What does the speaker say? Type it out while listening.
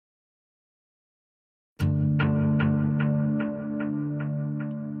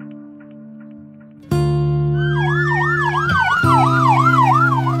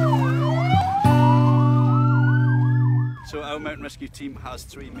rescue team has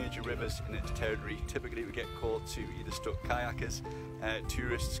 3 major rivers in its territory. Typically we get called to either stuck kayakers,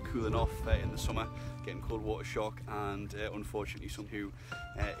 tourists cooling off in the summer, getting cold water shock, and unfortunately some who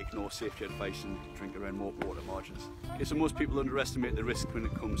ignore safety advice and drink around water margins. Okay, so most people underestimate the risk when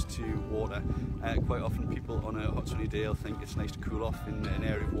it comes to water. Quite often people on a hot sunny day will think it's nice to cool off in an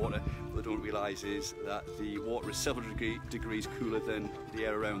area of water. What they don't realise is that the water is several degrees cooler than the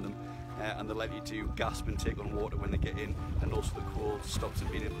air around them, and they're likely to gasp and take on water when they get in, and also the cold stops them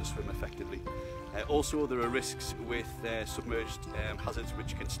being able to swim effectively. Also there are risks with submerged hazards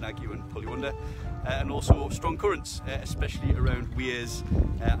which can snag you and pull you under, and also strong currents, especially around weirs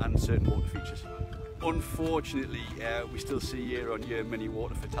and certain water features. Unfortunately, we still see year on year many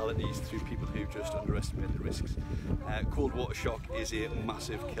water fatalities through people who just underestimate the risks. Cold water shock is a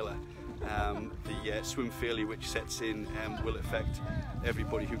massive killer. The swim failure which sets in will affect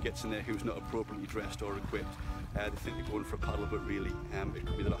everybody who gets in there who's not appropriately dressed or equipped. They think they're going for a paddle, but really it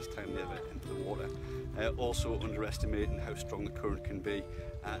could be the last time they ever enter the water. Also underestimating how strong the current can be,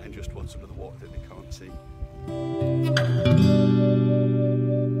 and just what's under the water that they can't see.